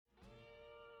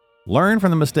Learn from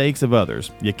the mistakes of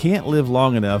others. You can't live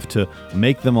long enough to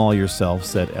make them all yourself,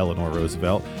 said Eleanor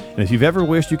Roosevelt. And if you've ever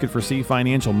wished you could foresee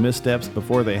financial missteps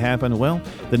before they happen, well,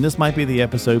 then this might be the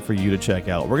episode for you to check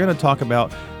out. We're going to talk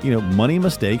about, money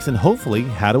mistakes and hopefully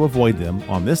how to avoid them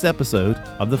on this episode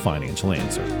of The Financial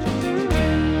Answer.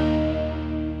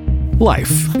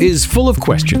 Life is full of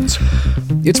questions.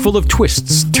 It's full of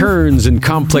twists, turns, and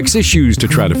complex issues to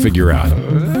try to figure out.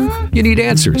 You need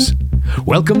answers.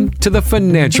 Welcome to The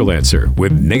Financial Answer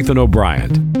with Nathan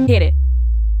O'Brien. Hit it.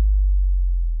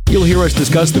 You'll hear us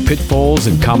discuss the pitfalls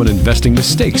and common investing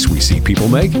mistakes we see people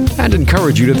make and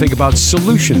encourage you to think about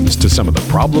solutions to some of the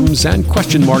problems and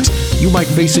question marks you might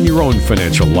face in your own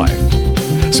financial life.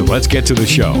 So let's get to the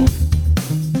show.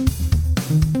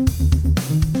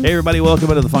 Hey everybody, welcome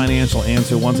to The Financial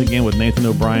Answer once again with Nathan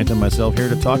O'Brien and myself here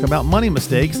to talk about money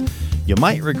mistakes you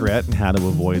might regret and how to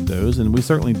avoid those. And we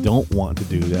certainly don't want to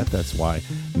do that. That's why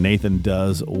Nathan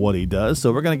does what he does.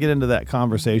 So we're going to get into that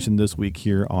conversation this week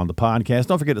here on the podcast.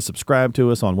 Don't forget to subscribe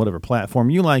to us on whatever platform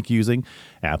you like using,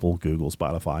 Apple, Google,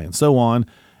 Spotify, and so on.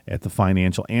 At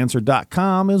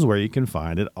thefinancialanswer.com is where you can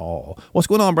find it all. What's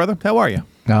going on, brother? How are you?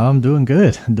 I'm doing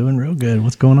good. I'm doing real good.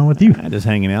 What's going on with you? Just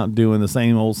hanging out, doing the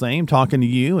same old same, talking to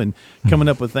you and coming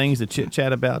up with things to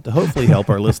chit-chat about to hopefully help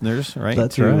our listeners, right?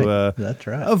 That's right. That's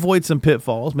right. Avoid some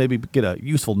pitfalls, maybe get a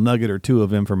useful nugget or two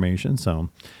of information. So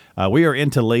we are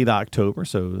into late October,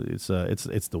 so it's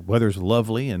the weather's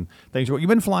lovely and things. You've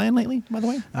been flying lately, by the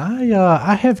way?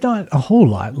 I have not a whole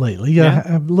lot lately.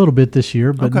 Yeah? A little bit this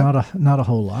year, but okay. not a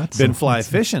whole lot. Been fly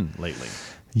fishing lately?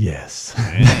 Yes.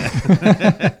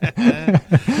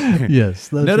 Yes.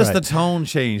 That's Notice right. the tone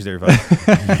change there.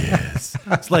 Yes.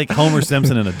 It's like Homer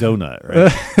Simpson and a donut,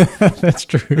 right? That's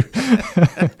true.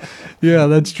 Yeah,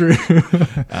 that's true.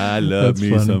 I love That's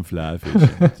me funny. some fly fishing.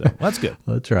 So that's good.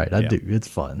 That's right. I Yeah. do. It's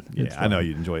fun. Yeah, It's I know fun.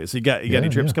 you'd enjoy it. So you got any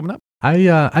trips coming up?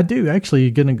 I do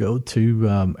actually going to go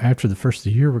to after the first of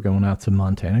the year. We're going out to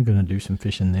Montana. Going to do some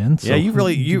fishing then. So Yeah,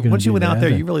 once you went out there,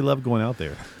 and you really love going out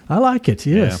there. I like it.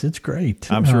 Yes, Yeah. It's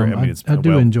great. I'm sure. I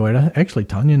do enjoy it. Actually,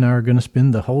 Tanya and I are going to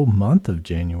spend the whole month of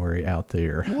January out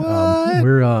there. What?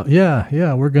 We're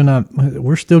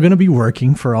still going to be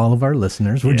working for all of our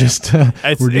listeners. We're just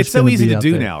It's so gonna easy be to out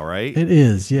do there. now, right? It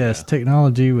is. Yes,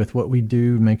 technology with what we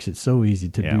do makes it so easy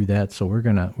to Yeah. do that. So we're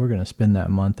gonna spend that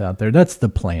month out there. That's the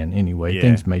plan anyway. Yeah.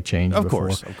 Things may change Of before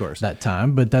course. that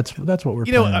time, but that's what we're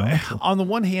planning on. So. On the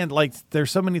one hand, like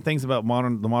there's so many things about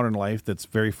the modern life that's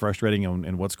very frustrating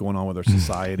and what's going on with our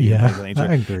society. Yeah, and things of that nature.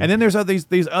 I agree. And then there's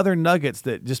these other nuggets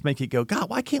that just make you go, God,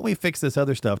 why can't we fix this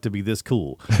other stuff to be this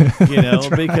cool?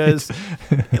 Because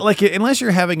like unless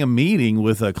you're having a meeting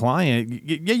with a client,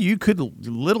 you could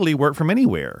literally work from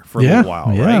anywhere for a little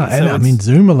while, yeah. right? And So I mean,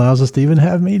 Zoom allows us to even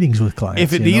have meetings with clients.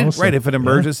 if it needed, right, if an yeah.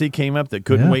 emergency came up that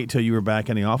couldn't Yeah. wait till you were back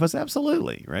in the office,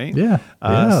 absolutely, right? Yeah.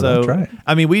 So that's right.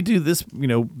 I mean, we do this,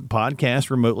 podcast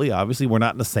remotely. Obviously, we're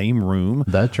not in the same room.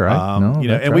 That's right. That's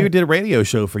and we right. did a radio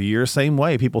show for years. Same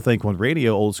way, people think when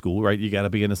radio old school, right? You got to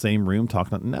be in the same room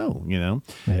talking. No,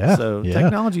 Yeah. So yeah.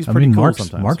 technology is pretty cool Mark's,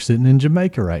 sometimes. Mark's sitting in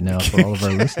Jamaica right now for all of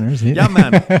our listeners. Yeah,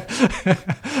 man.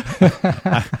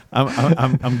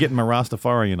 I'm getting my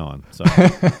Rastafarian on. So,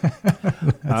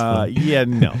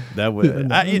 that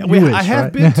would. I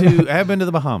have been to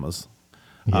the Bahamas.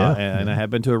 Yeah. And I have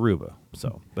been to Aruba.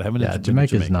 So, but I haven't. Yeah, been to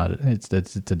Jamaica's Jamaica. not.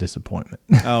 It's a disappointment.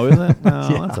 Oh, is it? No,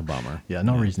 Yeah. that's a bummer. Yeah,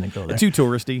 no reason to go there. Too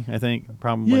touristy, I think.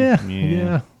 Probably. Yeah.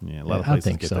 A lot of I places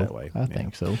think get so. that way. I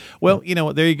think so. Well,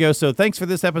 there you go. So thanks for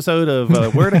this episode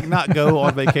of Where to Not Go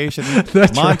on Vacation.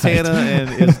 That's Montana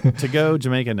and is to go.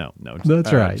 Jamaica, no.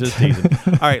 That's right. Just teasing.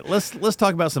 All right, let's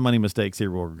talk about some money mistakes here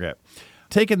we'll regret.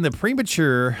 Taking the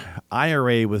premature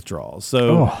IRA withdrawals.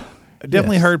 So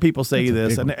definitely yes. heard people say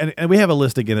That's a this, big and we have a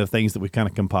list again of things that we've kind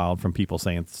of compiled from people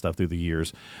saying stuff through the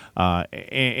years.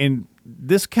 And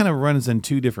this kind of runs in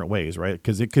two different ways, right?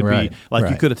 Because it could be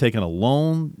like you could have taken a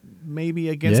loan maybe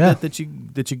against it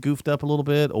that you goofed up a little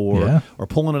bit or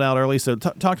pulling it out early. So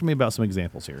talk to me about some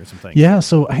examples here, some things. Yeah,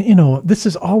 so this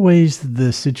is always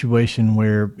the situation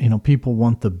where people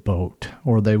want the boat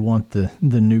or they want the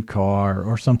new car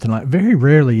or something like. Very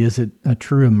rarely is it a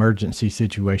true emergency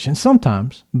situation.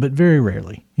 Sometimes, but very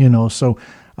rarely. So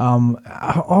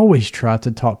I always try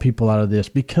to talk people out of this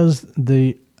because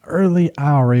the early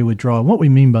IRA withdrawal, what we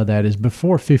mean by that is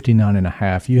before 59 and a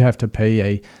half, you have to pay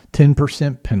a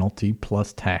 10% penalty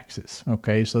plus taxes.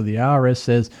 Okay, so the IRS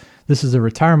says this is a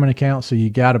retirement account, so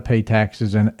you got to pay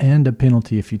taxes and a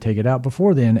penalty if you take it out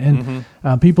before then. And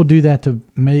people do that to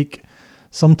make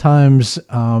sometimes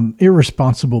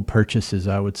irresponsible purchases,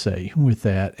 I would say, with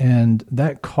that. And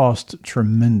that cost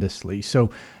tremendously. So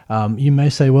you may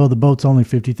say, well, the boat's only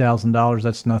 $50,000.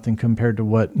 That's nothing compared to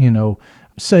what,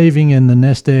 saving in the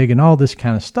nest egg and all this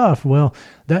kind of stuff. Well,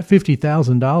 that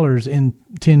 $50,000 in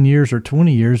 10 years or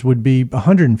 20 years would be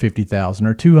 $150,000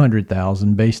 or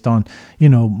 $200,000 based on,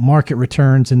 market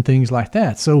returns and things like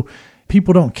that. So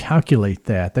people don't calculate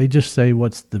that. They just say,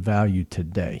 what's the value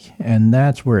today? And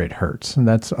that's where it hurts. And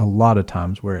that's a lot of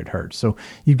times where it hurts. So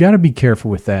you've got to be careful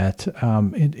with that.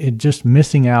 It just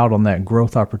missing out on that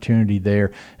growth opportunity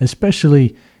there,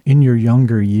 especially in your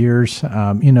younger years,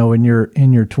 in your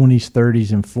 20s,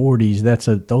 30s, and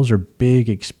 40s. Those are big,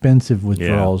 expensive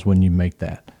withdrawals when you make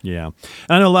that. Yeah. And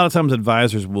I know a lot of times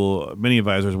many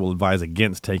advisors will advise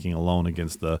against taking a loan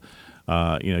against the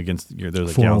against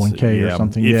those accounts, 401k or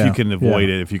something. If you can avoid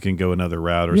it, if you can go another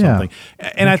route or something.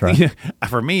 And I think,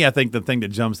 for me, I think the thing that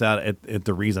jumps out at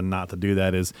the reason not to do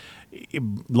that is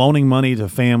loaning money to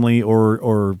family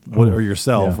or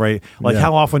yourself, right? Like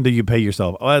how often do you pay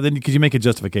yourself? Then because you make a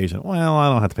justification. Well,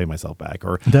 I don't have to pay myself back,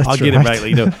 or I'll get it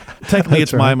back. Technically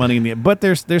it's my money, but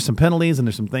there's some penalties and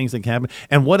there's some things that can happen.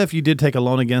 And what if you did take a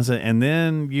loan against it and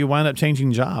then you wind up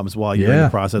changing jobs while you're in the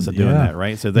process of doing that,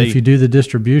 right? So if you do the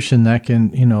distribution, that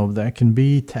can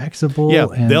be taxable. Yeah,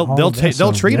 and they'll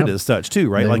treat it as such too,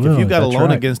 right? Like if you've got a loan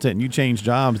right. against it and you change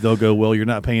jobs, they'll go, well, you're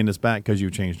not paying this back because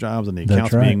you changed jobs and the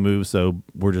account's being moved. So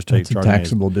we're just charging a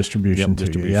taxable distribution to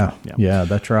distribution. you. Yeah,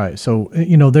 that's right. So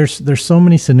there's so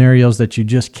many scenarios that you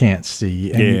just can't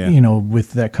see, and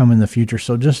with that come in the future.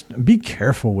 So just be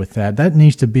careful with that. That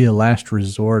needs to be a last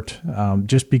resort,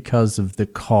 just because of the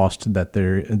cost that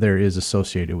there is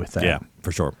associated with that. Yeah,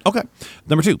 for sure. Okay,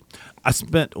 number 2. I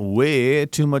spent way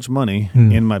too much money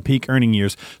in my peak earning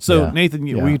years. So, Nathan,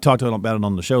 we talked about it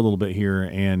on the show a little bit here,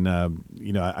 and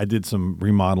I did some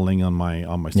remodeling on my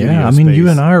studio. Yeah, I mean, you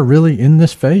and I are really in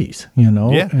this phase,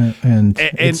 Yeah, and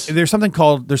there's something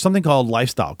called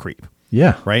lifestyle creep.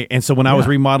 Yeah. Right. And so when I was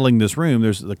remodeling this room,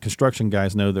 there's the construction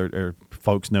guys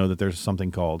folks know that there's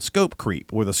something called scope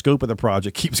creep, where the scope of the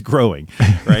project keeps growing.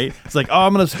 Right. It's like,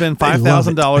 I'm going to spend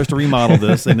 $5,000 to remodel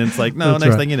this, and it's like, no,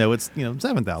 next thing you know, it's $7,000,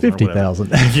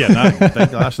 $50,000. Yeah,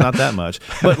 thank gosh, not that much.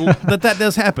 But that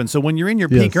does happen. So when you're in your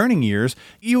peak earning years,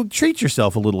 you treat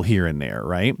yourself a little here and there,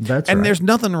 right? That's and right. There's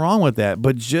nothing wrong with that,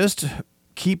 but just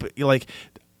keep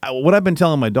what I've been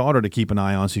telling my daughter to keep an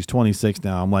eye on, she's 26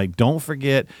 now. I'm like, don't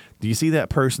forget, do you see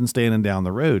that person standing down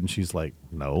the road? And she's like,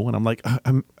 no. And I'm like,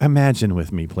 imagine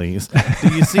with me, please.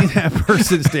 Do you see that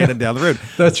person standing down the road?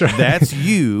 That's right. That's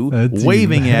you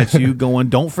waving at you going,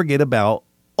 don't forget about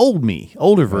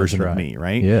older version of me,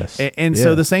 right? Yes. And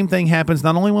so the same thing happens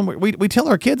not only when we tell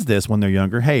our kids this when they're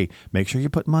younger, hey, make sure you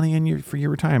put money in for your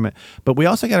retirement, but we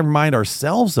also got to remind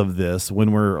ourselves of this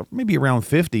when we're maybe around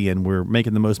 50 and we're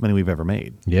making the most money we've ever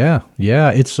made. Yeah.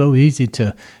 It's so easy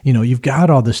to, you've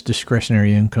got all this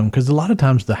discretionary income because a lot of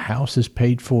times the house is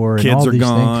paid for and kids all are these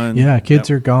gone. things. Yeah, kids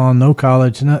are gone, no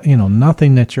college,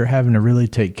 nothing that you're having to really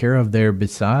take care of there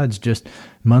besides just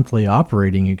monthly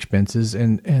operating expenses,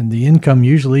 and the income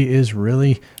usually is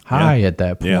really high at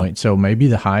that point. So maybe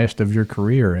the highest of your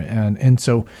career, and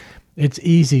so it's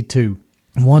easy to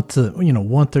want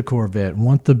the Corvette,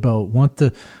 want the boat, want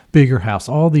the bigger house,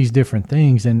 all these different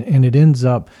things, and it ends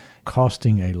up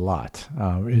costing a lot.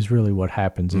 Is really what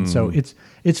happens, and so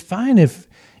it's fine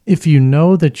if you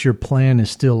know that your plan is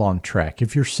still on track,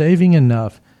 if you're saving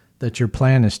enough that your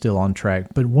plan is still on track.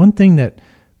 But one thing that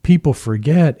people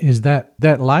forget is that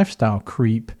lifestyle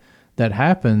creep that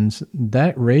happens,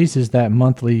 that raises that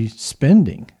monthly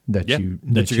spending that you're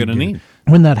going to need.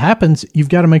 When that happens, you've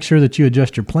got to make sure that you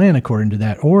adjust your plan according to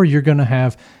that, or you're going to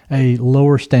have a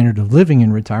lower standard of living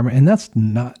in retirement, and that's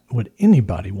not what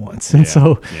anybody wants. And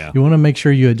so you want to make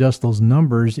sure you adjust those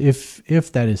numbers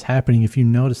if that is happening, if you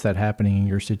notice that happening in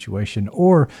your situation,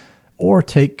 or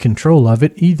take control of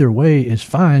it. Either way is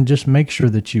fine. Just make sure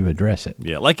that you address it.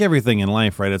 Yeah, like everything in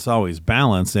life, right? It's always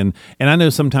balance. And I know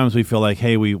sometimes we feel like,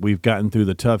 hey, we've gotten through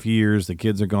the tough years. The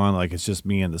kids are gone. Like it's just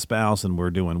me and the spouse, and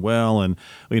we're doing well. And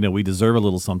we deserve a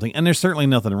little something. And there's certainly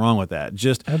nothing wrong with that.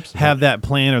 Just have that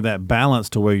plan or that balance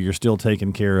to where you're still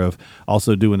taking care of,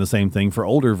 also doing the same thing for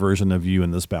older version of you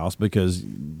and the spouse, because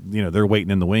they're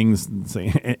waiting in the wings.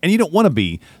 And you don't want to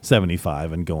be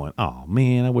 75 and going, oh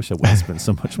man, I wish I would have spent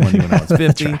so much money when I was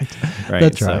 50. That's right. Right.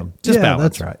 That's right. So just balance.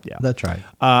 That's right. Yeah. That's right.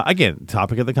 Again,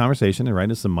 topic of the conversation, right,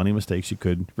 is some money mistakes you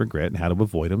could regret and how to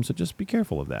avoid them. So just be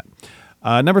careful of that.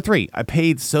 Number 3, I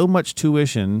paid so much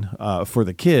tuition for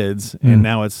the kids, and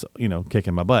now it's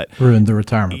kicking my butt. Ruined the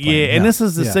retirement plan. Yeah, and this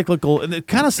is a cyclical, and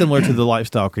kind of similar to the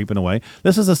lifestyle creep in a way.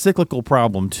 This is a cyclical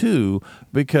problem too,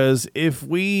 because if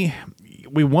we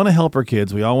want to help our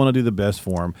kids, we all want to do the best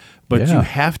for them, but you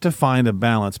have to find a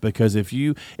balance, because if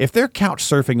they're couch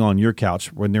surfing on your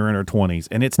couch when they're in their 20s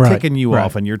and it's ticking you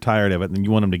off and you're tired of it and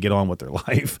you want them to get on with their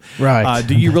life,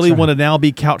 do you really want to now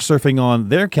be couch surfing on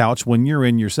their couch when you're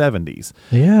in your 70s?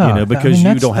 Yeah, because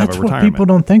you don't have a retirement. That's what people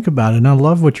don't think about it. And I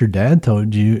love what your dad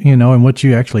told you, and what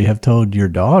you actually have told your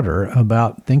daughter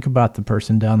about. Think about the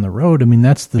person down the road. I mean,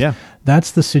 that's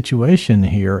the situation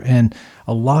here. And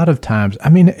a lot of times, I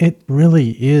mean, it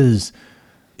really is.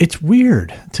 It's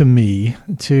weird to me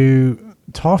to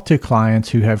talk to clients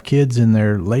who have kids in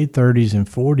their late 30s and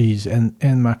 40s,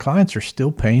 and my clients are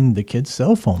still paying the kids'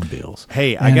 cell phone bills.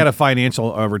 Hey, I got a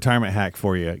financial retirement hack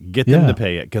for you. Get them to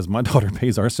pay it, because my daughter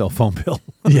pays our cell phone bill.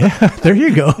 There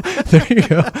you go. There you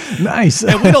go. Nice.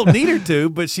 And we don't need her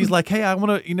to, but she's like, hey, I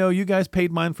want to, you guys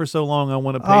paid mine for so long, I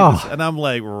want to pay this. And I'm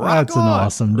like, that's an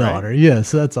awesome daughter. Right?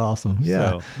 Yes, that's awesome. Yeah.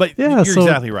 So, but you're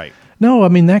exactly right. No, I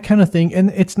mean, that kind of thing. And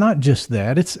it's not just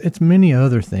that, it's many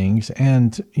other things.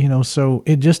 And, so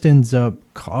it just ends up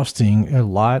costing a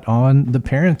lot on the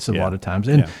parents a lot of times.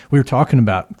 And we were talking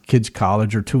about kids'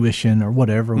 college or tuition or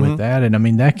whatever with that. And I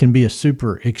mean, that can be a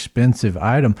super expensive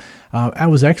item. I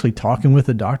was actually talking with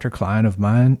a doctor client of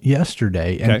mine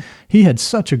yesterday, and he had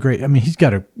such a he's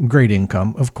got a great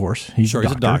income, of course. He's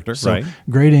a doctor, so right?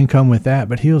 Great income with that.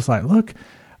 But he was like, look,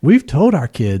 we've told our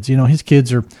kids, his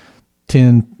kids are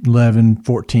 10, 11,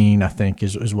 14, I think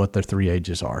is what their 3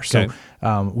 ages are. So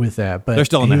with that, but they're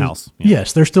still in the house.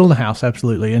 Yes, they're still in the house.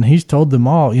 Absolutely. And he's told them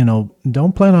all,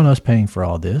 don't plan on us paying for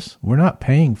all this. We're not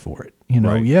paying for it.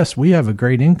 Yes, we have a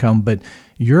great income, but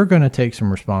you're going to take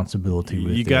some responsibility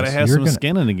with this. You got to have some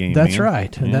skin in the game. That's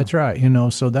right. Yeah. That's right.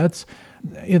 So that's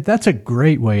a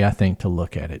great way, I think, to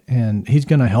look at it. And he's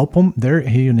going to help them.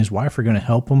 He and his wife are going to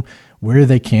help them where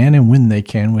they can and when they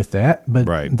can with that. But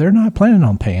they're not planning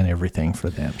on paying everything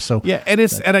for them. So and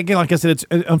again, like I said,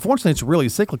 unfortunately it's really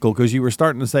cyclical, because you were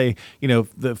starting to say,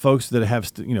 the folks that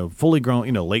have fully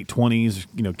grown, late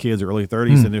 20s, kids, early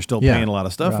 30s, and they're still paying a lot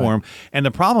of stuff for them. And the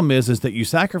problem is that you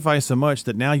sacrifice so much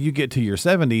that now you get to your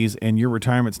 70s and your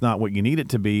retirement's not what you need it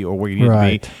to be or where you need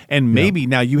it to be. And maybe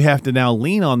now you have to now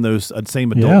lean on those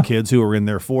same adult kids who are in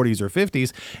their 40s or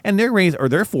 50s, and their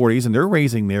 40s, and they're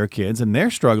raising their kids, and they're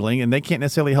struggling, and they can't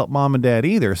necessarily help mom and dad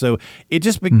either. So it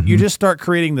just you just start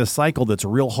creating this cycle that's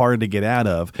real hard to get out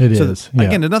of. It is.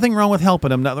 Again, there's nothing wrong with helping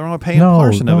them, nothing wrong with paying a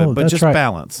portion of it, but just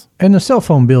balance. And the cell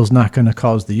phone bill is not going to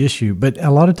cause the issue, but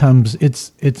a lot of times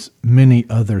it's many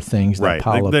other things that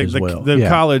pile up as well. The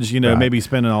college, maybe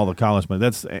spending all the college money.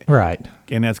 That's right.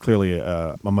 And that's clearly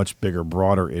a much bigger,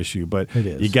 broader issue, but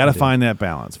you got to find that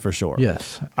balance for sure.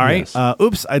 Yes. All right. Yes.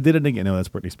 Oops, I did it again. No, that's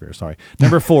Britney Spears. Sorry.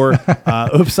 Number 4,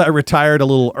 oops, I retired a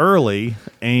little early,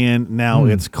 and now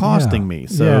it's costing me.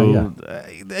 So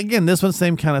again, this one's the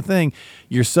same kind of thing.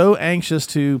 You're so anxious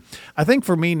to, I think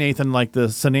for me, Nathan, like the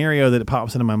scenario that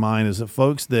pops into my mind is that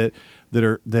folks that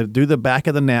do the back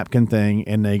of the napkin thing,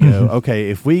 and they go, okay,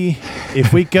 if we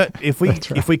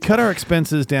cut our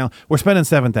expenses down, we're spending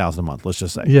 $7,000 a month, let's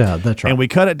just say. Yeah, that's right. And we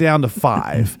cut it down to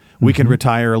 $5,000, we can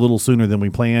retire a little sooner than we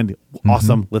planned.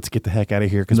 Awesome. Let's get the heck out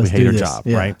of here, because we hate our job,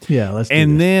 right? Yeah, let's do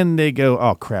And this. then they go,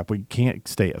 oh crap, we can't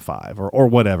stay at $5,000 or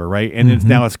whatever, right? And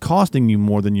now it's costing you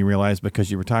more than you realize,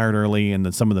 because you retired early, and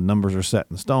then some of the numbers are set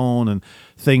in stone and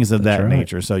things of that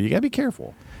nature. So you got to be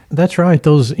careful. That's right.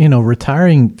 Those,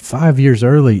 retiring 5 years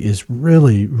early is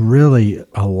really, really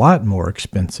a lot more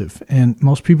expensive. And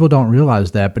most people don't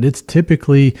realize that, but it's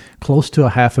typically close to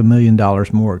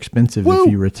 $500,000 more expensive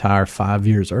if you retire 5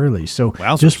 years early. So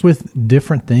just with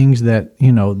different things that,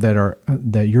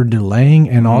 that you're delaying,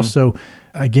 and also,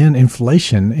 again,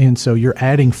 inflation. And so you're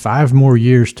adding 5 more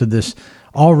years to this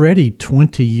already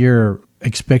 20-year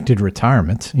expected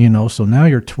retirement, so now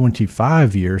you're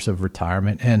 25 years of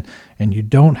retirement, and you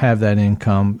don't have that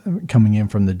income coming in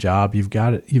from the job. You've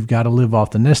got to live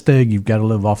off the nest egg. You've got to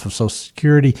live off of Social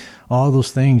Security. All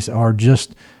those things are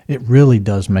just, it really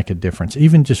does make a difference.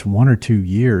 Even just 1 or 2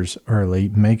 years early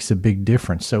makes a big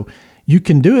difference. So you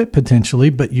can do it potentially,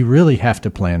 but you really have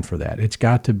to plan for that. It's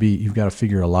got to be, you've got to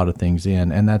figure a lot of things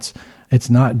in, and it's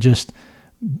not just,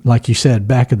 like you said,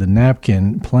 back of the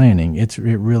napkin planning. It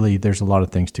really, there's a lot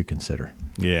of things to consider.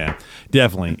 Yeah,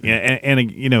 definitely.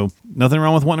 And nothing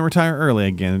wrong with wanting to retire early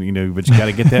again, but you got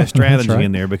to get that strategy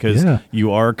in there, because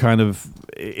you are kind of,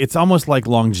 it's almost like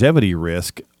longevity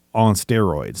risk on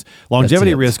steroids.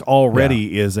 Longevity it. risk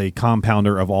already is a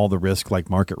compounder of all the risk, like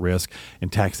market risk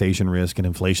and taxation risk and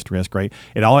inflation risk, right?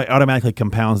 It all automatically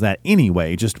compounds that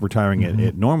anyway, just retiring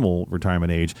at normal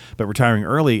retirement age. But retiring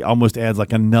early almost adds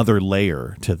like another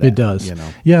layer to that. It does. You know?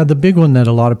 Yeah, the big one that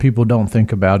a lot of people don't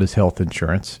think about is health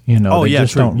insurance. They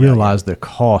just don't realize the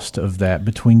cost of that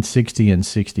between 60 and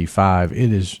 65.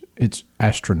 It's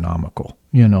astronomical.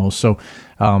 So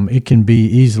it can be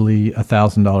easily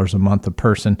 $1,000 a month a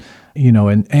person,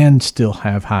 and still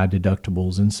have high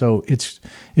deductibles. And so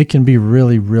it can be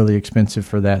really, really expensive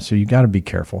for that. So you got to be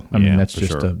careful. I mean, that's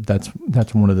just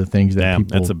that's one of the things that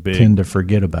people tend to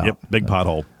forget about. Yep, big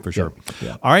pothole for sure.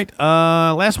 Yeah. All right,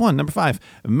 last one, number 5.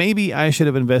 Maybe I should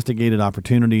have investigated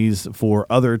opportunities for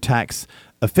other tax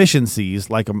efficiencies,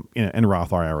 like in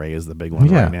Roth IRA is the big one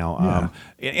right now.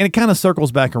 And it kind of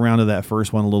circles back around to that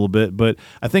first one a little bit. But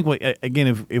I think,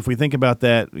 again, if we think about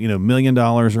that, $1 million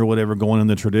or whatever going in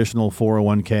the traditional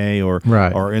 401k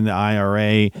or in the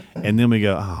IRA, and then we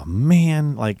go, oh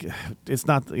man, like it's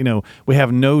not, we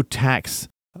have no tax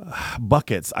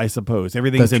buckets, I suppose.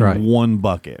 Everything's in one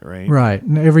bucket, right? Right.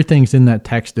 And everything's in that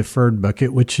tax deferred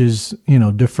bucket, which is,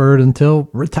 deferred until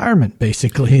retirement,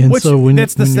 basically. And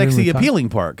that's the sexy, appealing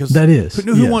part. Because that is.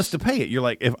 Who wants to pay it? You're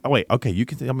like, you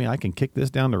can tell me I can kick this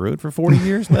down the road for 40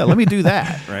 years? Well, let me do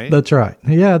that, right? That's right.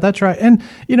 Yeah, that's right. And,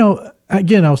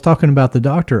 again, I was talking about the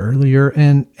doctor earlier,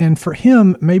 and for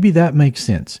him, maybe that makes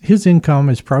sense. His income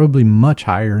is probably much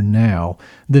higher now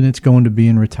than it's going to be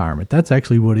in retirement. That's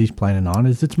actually what he's planning on,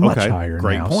 is it's much higher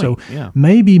Great now. Point. So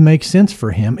maybe makes sense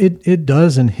for him. It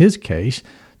does in his case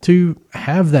to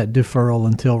have that deferral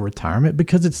until retirement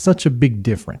because it's such a big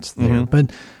difference there.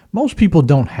 But most people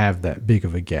don't have that big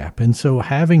of a gap. And so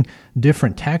having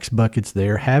different tax buckets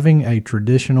there, having a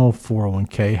traditional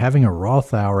 401k, having a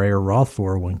Roth IRA or Roth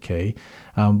 401k,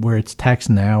 where it's taxed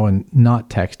now and not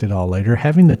taxed at all later,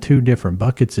 having the two different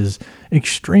buckets is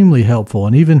extremely helpful.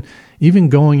 And even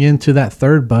going into that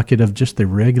third bucket of just the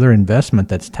regular investment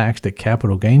that's taxed at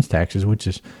capital gains taxes, which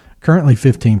is currently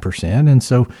 15%. And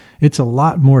so it's a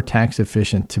lot more tax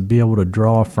efficient to be able to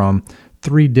draw from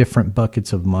 3 different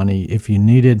buckets of money. If you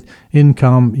needed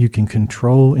income, you can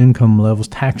control income levels,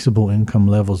 taxable income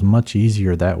levels much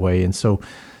easier that way. And so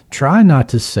try not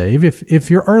to save. If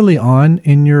you're early on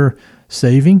in your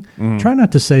saving, try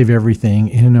not to save everything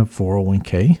in a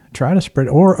 401k. Try to spread,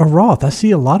 or a Roth. I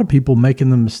see a lot of people making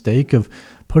the mistake of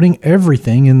putting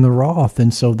everything in the Roth.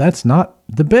 And so that's not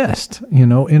the best.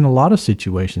 In a lot of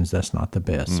situations, that's not the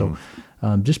best. So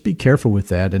just be careful with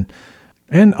that.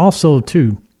 And also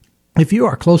too, if you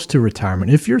are close to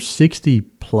retirement, if you're 60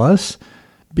 plus,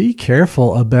 be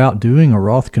careful about doing a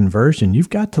Roth conversion. You've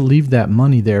got to leave that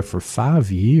money there for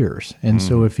 5 years. And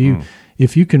so if you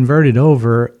convert it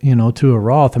over, to a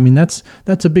Roth, I mean, that's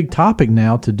a big topic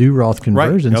now to do Roth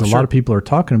conversions. Right. A lot of people are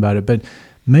talking about it, but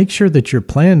make sure that your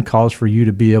plan calls for you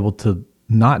to be able to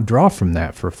not draw from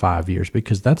that for 5 years,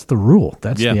 because that's the rule.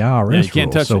 That's the IRS you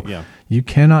can't rule. touch it. Yeah. You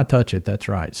cannot touch it. That's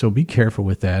right. So be careful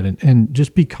with that, and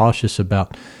just be cautious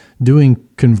about doing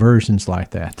conversions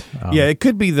like that. It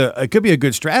could be a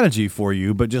good strategy for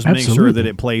you, but just make sure that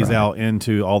it plays out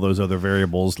into all those other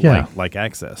variables like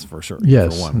access for sure.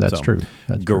 Yes, for one. that's true.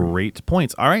 That's great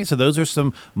points. All right, so those are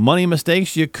some money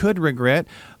mistakes you could regret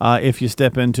if you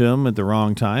step into them at the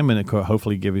wrong time, and it could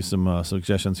hopefully give you some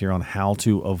suggestions here on how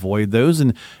to avoid those.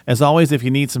 And as always, if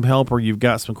you need some help or you've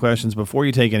got some questions before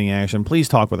you take any action, please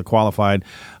talk with a qualified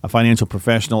financial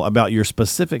professional about your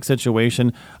specific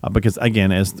situation, because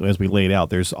again, as we laid out,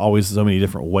 there's always so many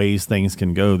different ways things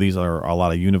can go. These are a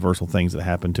lot of universal things that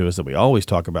happen to us that we always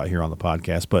talk about here on the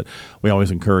podcast, but we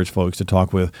always encourage folks to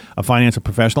talk with a financial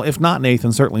professional. If not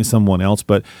Nathan, certainly someone else,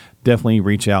 but definitely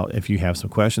reach out if you have some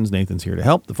questions. Nathan's here to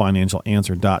help,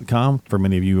 thefinancialanswer.com. For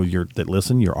many of you that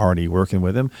listen, you're already working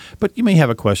with him, but you may have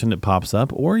a question that pops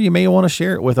up, or you may want to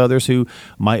share it with others who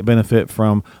might benefit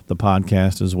from the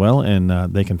podcast as well,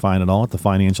 and they can find it all at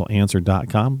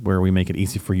thefinancialanswer.com, where we make it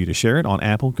easy for you to share it on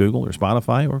Apple, Google, or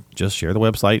Spotify, or just share the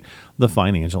website,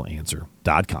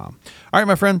 thefinancialanswer.com. All right,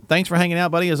 my friend, thanks for hanging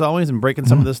out, buddy, as always, and breaking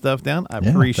some of this stuff down. I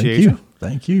appreciate you.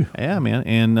 Thank you. Yeah, man,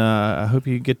 and I hope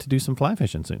you get to do some fly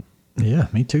fishing soon. Yeah,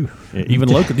 me too. Yeah, even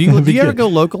local. Do you ever go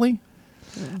locally?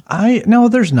 No,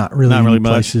 there's not really any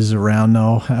places around.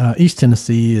 No, East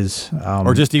Tennessee is,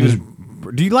 or just even.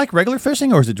 Do you like regular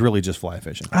fishing, or is it really just fly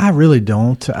fishing? I really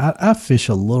don't. I fish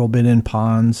a little bit in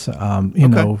ponds.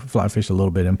 Fly fish a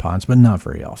little bit in ponds, but not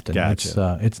very often.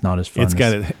 Gotcha. It's not as fun. It's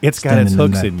got its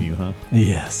hooks in you, huh?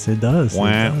 Yes, it does.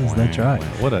 That's right.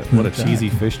 What a cheesy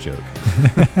fish joke.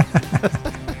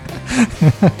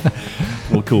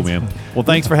 Well, cool, man. Well,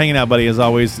 thanks for hanging out, buddy. As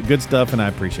always, good stuff, and I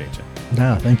appreciate you.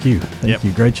 No, thank you. Thank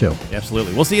you. Great show.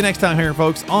 Absolutely. We'll see you next time here,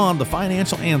 folks, on The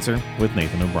Financial Answer with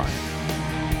Nathan O'Brien.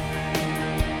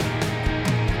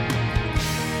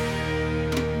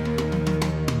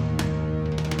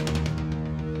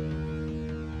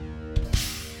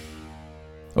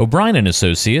 O'Brien &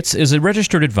 Associates is a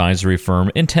registered advisory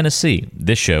firm in Tennessee.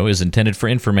 This show is intended for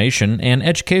information and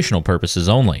educational purposes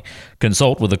only.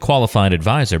 Consult with a qualified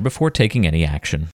advisor before taking any action.